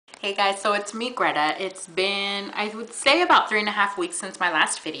Hey guys, so it's me, Greta. It's been, I would say, about 3.5 weeks since my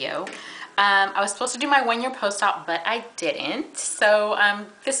last video. I was supposed to do my 1 year post-op, but I didn't. So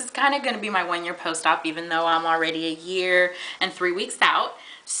this is kind of going to be my 1 year post-op, even though I'm already a year and 3 weeks out.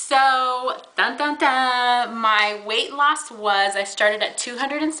 So, dun dun dun, my weight loss was, I started at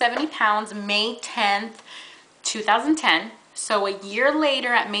 270 pounds May 10th, 2010. So a year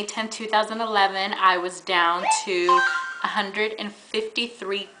later, at May 10th, 2011, I was down to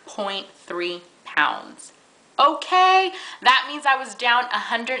 153.3 pounds. Okay, that means I was down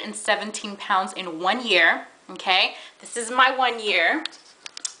 117 pounds in 1 year. Okay, this is my 1 year.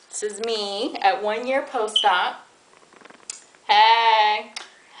 This is me at 1 year post-op. Hey,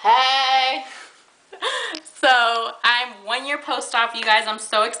 hey. So I'm 1 year post-op, you guys. I'm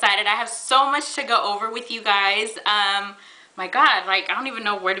so excited. I have so much to go over with you guys. My God, like, I don't even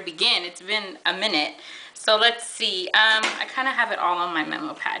know where to begin. It's been a minute. So let's see. I kind of have it all on my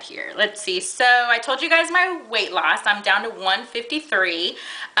memo pad here. Let's see. So I told you guys my weight loss. I'm down to 153.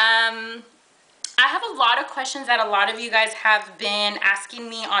 I have a lot of questions that a lot of you guys have been asking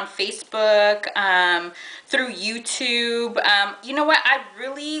me on Facebook, through YouTube. You know what? I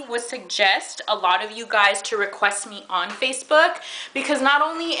really would suggest a lot of you guys to request me on Facebook, because not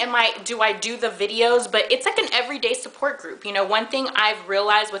only do I do the videos, but it's like an everyday support group. You know, one thing I've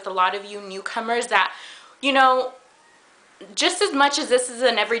realized with a lot of you newcomers that, you know, just as much as this is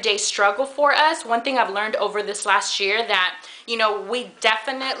an everyday struggle for us, one thing I've learned over this last year that, you know, we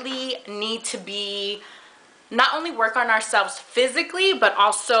definitely need to be, not only work on ourselves physically, but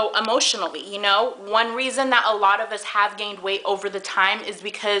also emotionally. You know, one reason that a lot of us have gained weight over the time is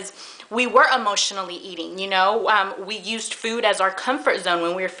because we were emotionally eating. You know, we used food as our comfort zone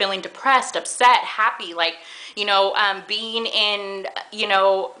when we were feeling depressed, upset, happy, like, you know, being in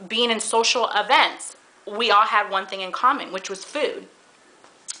social events. We all had one thing in common, which was food.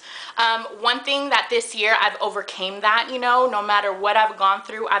 One thing that this year I've overcame that, you know, no matter what I've gone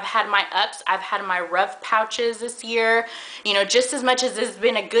through, I've had my ups, I've had my rough pouches this year. You know, just as much as it's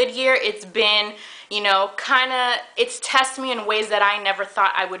been a good year, it's been, you know, it's tested me in ways that I never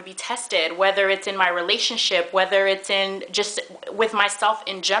thought I would be tested, whether it's in my relationship, whether it's in just with myself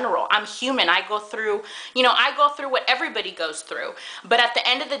in general. I'm human. I go through what everybody goes through. But at the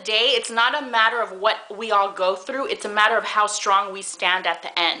end of the day, it's not a matter of what we all go through. It's a matter of how strong we stand at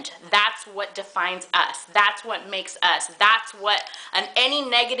the end. That's what defines us. That's what makes us. That's what any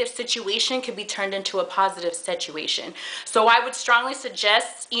negative situation could be turned into a positive situation. So I would strongly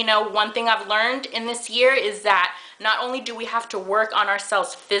suggest, you know, one thing I've learned in this year is that not only do we have to work on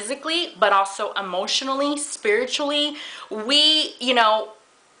ourselves physically, but also emotionally, spiritually.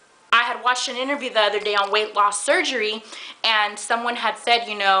 I had watched an interview the other day on weight loss surgery, and someone had said,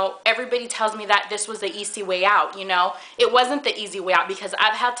 you know, everybody tells me that this was the easy way out. You know, it wasn't the easy way out, because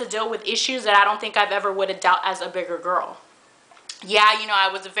I've had to deal with issues that I don't think I've ever would have dealt as a bigger girl. Yeah, you know, I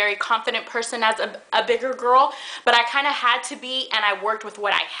was a very confident person as a bigger girl, but I kind of had to be, and I worked with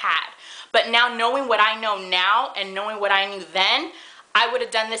what I had. But now, knowing what I know now and knowing what I knew then, I would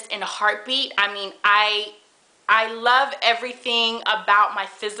have done this in a heartbeat. I mean, I love everything about my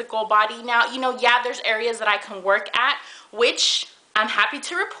physical body now. You know, yeah, there's areas that I can work at, which I'm happy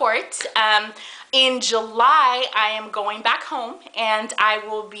to report. In July, I am going back home, and I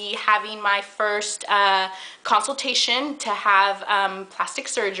will be having my first consultation to have plastic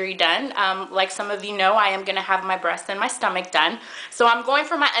surgery done. Like some of you know, I am going to have my breast and my stomach done. So I'm going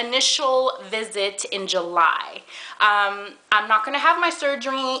for my initial visit in July. I'm not going to have my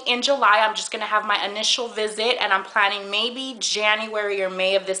surgery in July. I'm just going to have my initial visit, and I'm planning maybe January or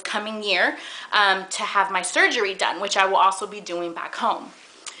May of this coming year to have my surgery done, which I will also be doing back home.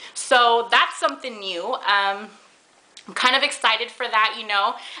 So that's something new. I'm kind of excited for that, you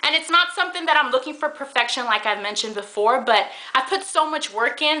know, and it's not something that I'm looking for perfection, like I've mentioned before, but I've put so much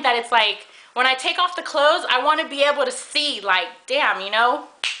work in that it's like, when I take off the clothes, I want to be able to see, like, damn, you know,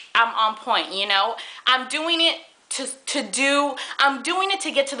 I'm on point, you know. I'm doing it to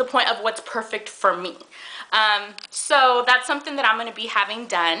get to the point of what's perfect for me. So that's something that I'm going to be having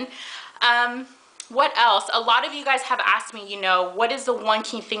done. What else? A lot of you guys have asked me, you know, what is the one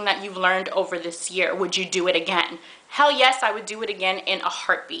key thing that you've learned over this year? Would you do it again? Hell yes, I would do it again in a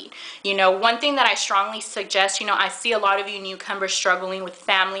heartbeat. You know, one thing that I strongly suggest, you know, I see a lot of you newcomers struggling with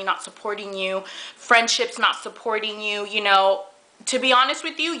family not supporting you, friendships not supporting you, you know. To be honest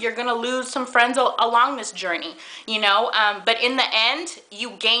with you, you're going to lose some friends along this journey, you know, but in the end,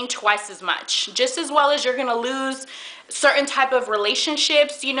 you gain twice as much. Just as well as you're going to lose certain type of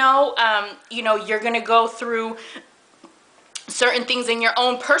relationships, you know, you're going to go through certain things in your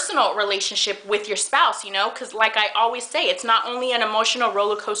own personal relationship with your spouse, you know, because like I always say, it's not only an emotional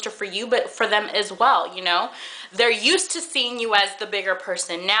roller coaster for you, but for them as well, you know. They're used to seeing you as the bigger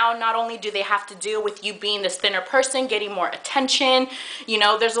person. Now, not only do they have to deal with you being this thinner person, getting more attention, you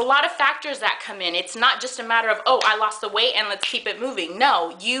know, there's a lot of factors that come in. It's not just a matter of, oh, I lost the weight and let's keep it moving.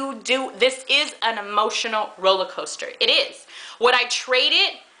 No, this is an emotional roller coaster. It is. Would I trade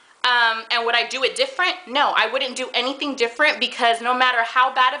it? And would I do it different? No, I wouldn't do anything different, because no matter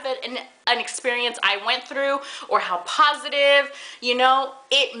how bad of an experience I went through or how positive, you know,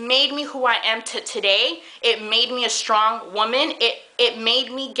 it made me who I am today. It made me a strong woman. It made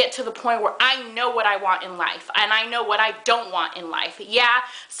me get to the point where I know what I want in life and I know what I don't want in life. Yeah,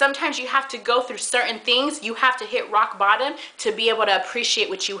 sometimes you have to go through certain things. You have to hit rock bottom to be able to appreciate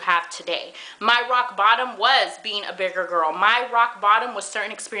what you have today. My rock bottom was being a bigger girl. My rock bottom was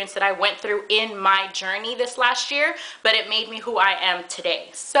certain experience that I went through in my journey this last year, but it made me who I am today.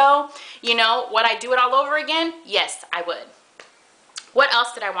 So, you know, would I do it all over again? Yes, I would. What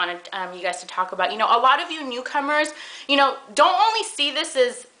else did I want you guys to talk about? You know, a lot of you newcomers, you know, don't only see this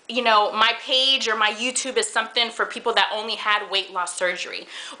as, you know, my page or my YouTube is something for people that only had weight loss surgery.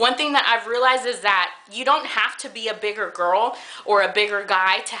 One thing that I've realized is that you don't have to be a bigger girl or a bigger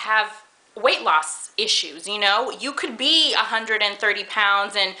guy to have weight loss issues. You know, you could be 130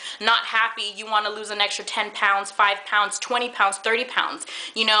 pounds and not happy. You want to lose an extra 10 pounds, 5 pounds, 20 pounds, 30 pounds.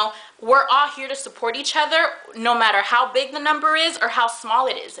 You know, we're all here to support each other, no matter how big the number is or how small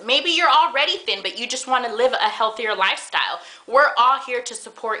it is. Maybe you're already thin, but you just want to live a healthier lifestyle. We're all here to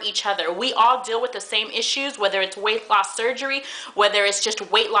support each other. We all deal with the same issues, whether it's weight loss surgery, whether it's just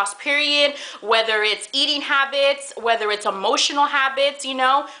weight loss period, whether it's eating habits, whether it's emotional habits, you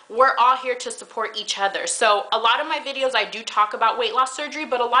know, we're all here to support each other. So a lot of my videos, I do talk about weight loss surgery,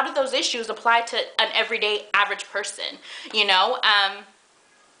 but a lot of those issues apply to an everyday average person, you know.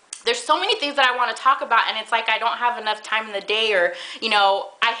 There's so many things that I want to talk about, and it's like I don't have enough time in the day, or, you know,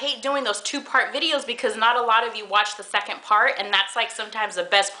 I hate doing those two-part videos because not a lot of you watch the second part, and that's like sometimes the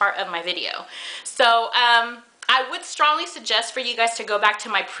best part of my video. So, I would strongly suggest for you guys to go back to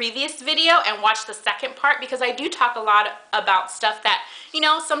my previous video and watch the second part, because I do talk a lot about stuff that, you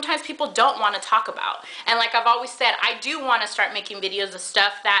know, sometimes people don't want to talk about. And like I've always said, I do want to start making videos of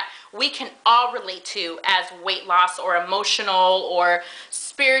stuff that we can all relate to as weight loss or emotional or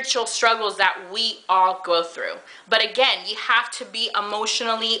spiritual struggles that we all go through. But again, you have to be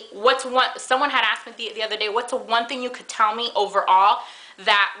emotionally, someone had asked me the other day, what's the one thing you could tell me overall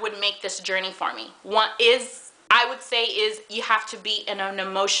that would make this journey for me? I would say is you have to be in an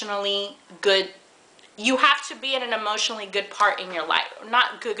emotionally good, you have to be in an emotionally good part in your life.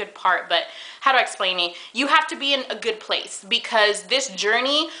 Not good part, but how do I explain it? You have to be in a good place, because this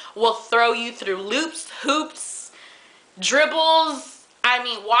journey will throw you through loops, hoops, dribbles, I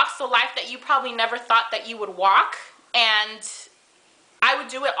mean, walks of life that you probably never thought that you would walk. And I would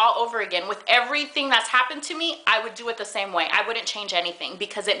do it all over again. With everything that's happened to me, I would do it the same way. I wouldn't change anything,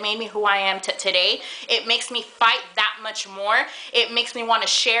 because it made me who I am today. It makes me fight that much more. It makes me want to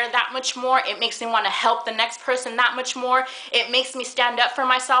share that much more. It makes me want to help the next person that much more. It makes me stand up for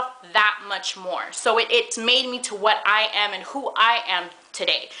myself that much more. So it's made me to what I am and who I am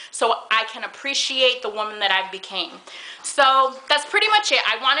today, so I can appreciate the woman that I've became. So that's pretty much it.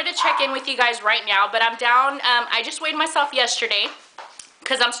 I wanted to check in with you guys right now, but I'm down. I just weighed myself yesterday,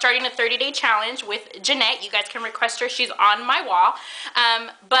 because I'm starting a 30-day challenge with Jeanette. You guys can request her. She's on my wall.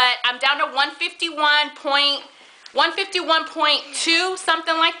 But I'm down to 151.2,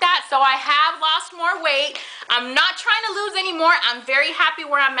 something like that. So I have lost more weight. I'm not trying to lose any more. I'm very happy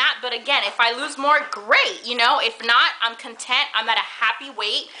where I'm at. But again, if I lose more, great. You know, if not, I'm content. I'm at a happy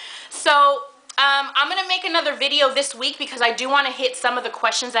weight. So I'm going to make another video this week, because I do want to hit some of the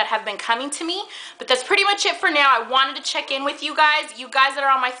questions that have been coming to me. But that's pretty much it for now. I wanted to check in with you guys. You guys that are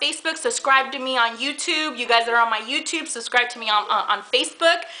on my Facebook, subscribe to me on YouTube. You guys that are on my YouTube, subscribe to me on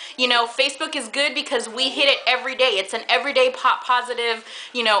Facebook. You know, Facebook is good because we hit it every day. It's an everyday positive,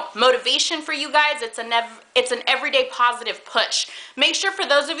 you know, motivation for you guys. It's an everyday positive push. Make sure, for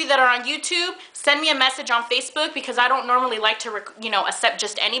those of you that are on YouTube, send me a message on Facebook, because I don't normally like to, you know, accept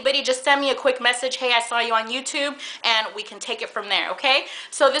just anybody. Just send me a quick message. Hey, I saw you on YouTube, and we can take it from there, okay?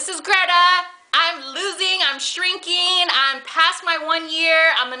 So this is Greta. I'm losing, I'm shrinking, I'm past my 1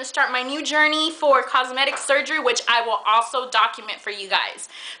 year. I'm going to start my new journey for cosmetic surgery, which I will also document for you guys.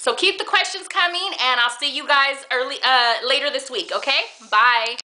 So keep the questions coming, and I'll see you guys later this week, okay? Bye.